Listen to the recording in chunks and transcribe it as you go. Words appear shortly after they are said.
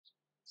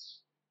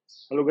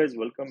Hello guys,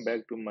 welcome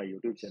back to my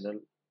YouTube channel.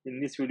 In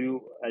this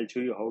video, I'll show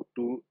you how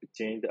to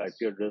change the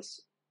IP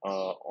address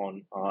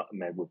on a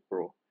MacBook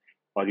Pro,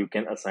 or you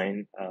can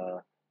assign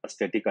a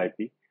static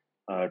IP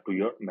to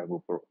your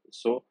MacBook Pro.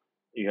 So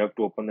you have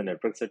to open the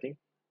network setting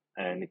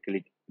and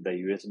click the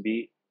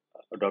USB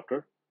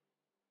adapter,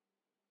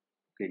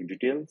 click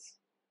details.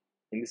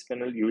 In this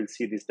panel, you will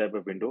see this type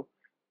of window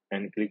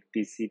and click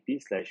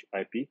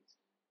TCP/IP.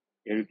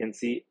 Here you can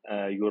see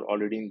you are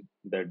already in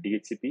the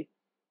DHCP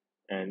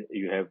and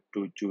you have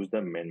to choose the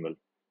manual,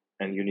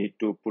 and you need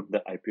to put the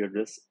IP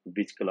address,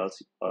 which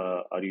class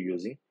are you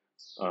using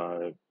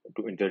to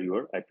enter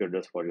your IP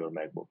address for your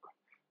MacBook.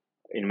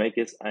 In my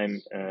case,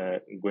 I'm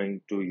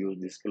going to use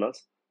this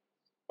class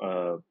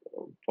to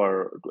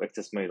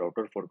access my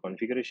router for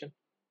configuration.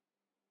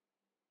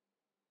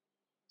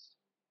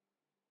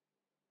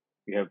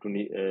 You have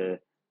to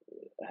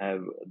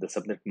have the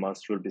subnet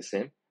mask will be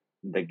same.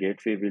 The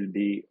gateway will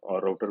be,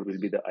 or router will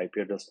be, the IP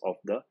address of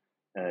the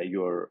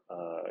your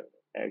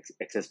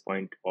access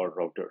point or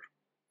router.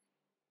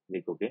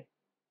 Click OK.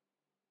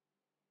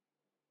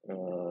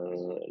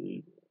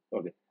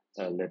 Okay,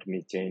 let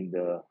me change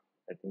the,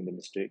 I think the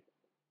mistake,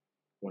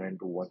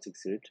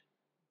 192.168.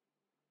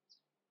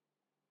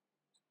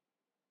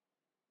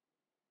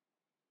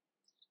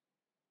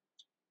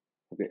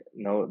 Okay,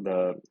 now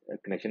the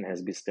connection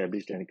has been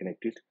established and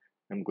connected.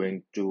 I'm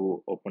going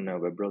to open a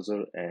web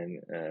browser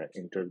and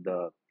enter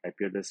the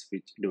IP address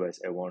which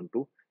device I want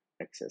to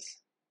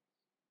access.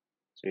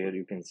 So here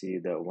you can see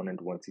the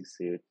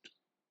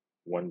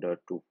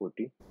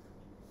 192.168.1.240,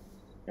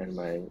 and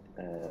my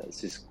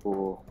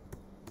Cisco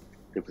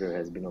script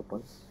has been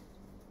opened.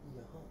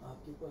 यहाँ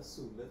आपके पास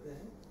सहूलत है